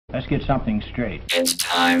Let's get something straight. It's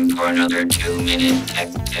time for another 2-minute tech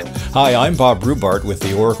tip. Hi, I'm Bob Rubart with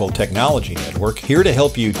the Oracle Technology Network, here to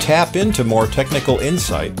help you tap into more technical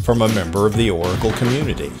insight from a member of the Oracle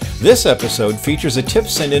community. This episode features a tip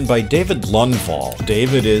sent in by David Lundvall.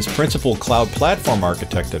 David is Principal Cloud Platform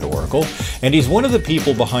Architect at Oracle, and he's one of the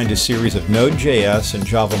people behind a series of Node.js and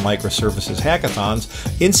Java Microservices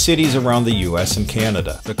hackathons in cities around the US and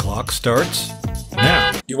Canada. The clock starts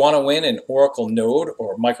now. You want to win an Oracle Node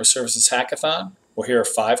or Microservices hackathon? Well, here are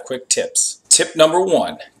 5 quick tips. Tip number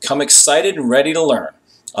 1, come excited and ready to learn.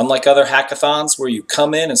 Unlike other hackathons where you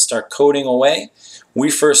come in and start coding away, we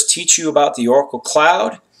first teach you about the Oracle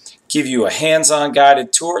Cloud, give you a hands-on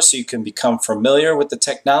guided tour so you can become familiar with the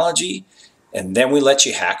technology, and then we let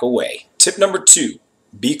you hack away. Tip number 2,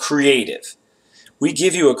 be creative. We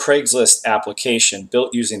give you a Craigslist application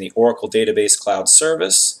built using the Oracle Database Cloud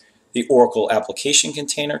Service, the Oracle Application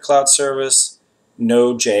Container Cloud Service,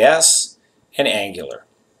 Node.js, and Angular.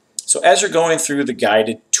 So as you're going through the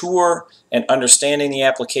guided tour and understanding the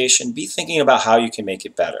application, be thinking about how you can make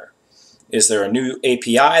it better. Is there a new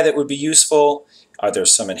API that would be useful? Are there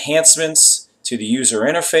some enhancements to the user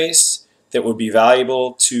interface that would be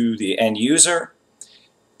valuable to the end user?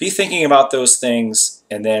 Be thinking about those things,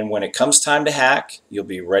 and then when it comes time to hack, you'll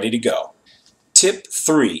be ready to go. Tip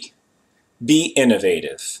 3, be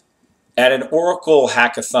innovative. At an Oracle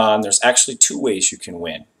hackathon, there's actually 2 ways you can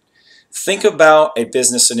win. Think about a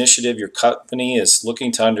business initiative your company is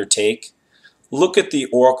looking to undertake. Look at the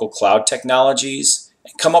Oracle Cloud technologies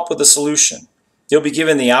and come up with a solution. You'll be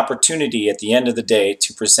given the opportunity at the end of the day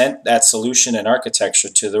to present that solution and architecture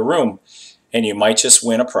to the room, and you might just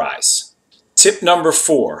win a prize. Tip number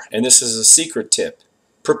 4, and this is a secret tip,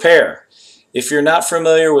 prepare. If you're not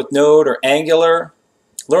familiar with Node or Angular,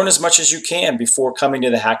 learn as much as you can before coming to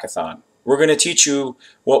the hackathon. We're going to teach you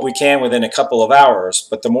what we can within a couple of hours,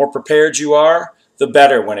 but the more prepared you are, the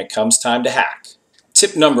better when it comes time to hack.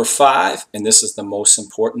 Tip number 5, and this is the most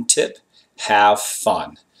important tip, have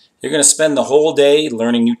fun. You're going to spend the whole day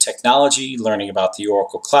learning new technology, learning about the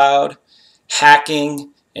Oracle Cloud,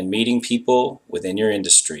 hacking, and meeting people within your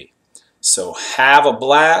industry. So have a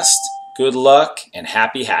blast, good luck, and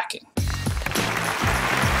happy hacking.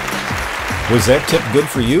 Was that tip good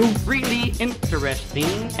for you? Really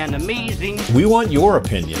interesting and amazing. We want your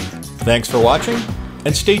opinion. Thanks for watching,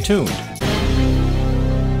 and stay tuned.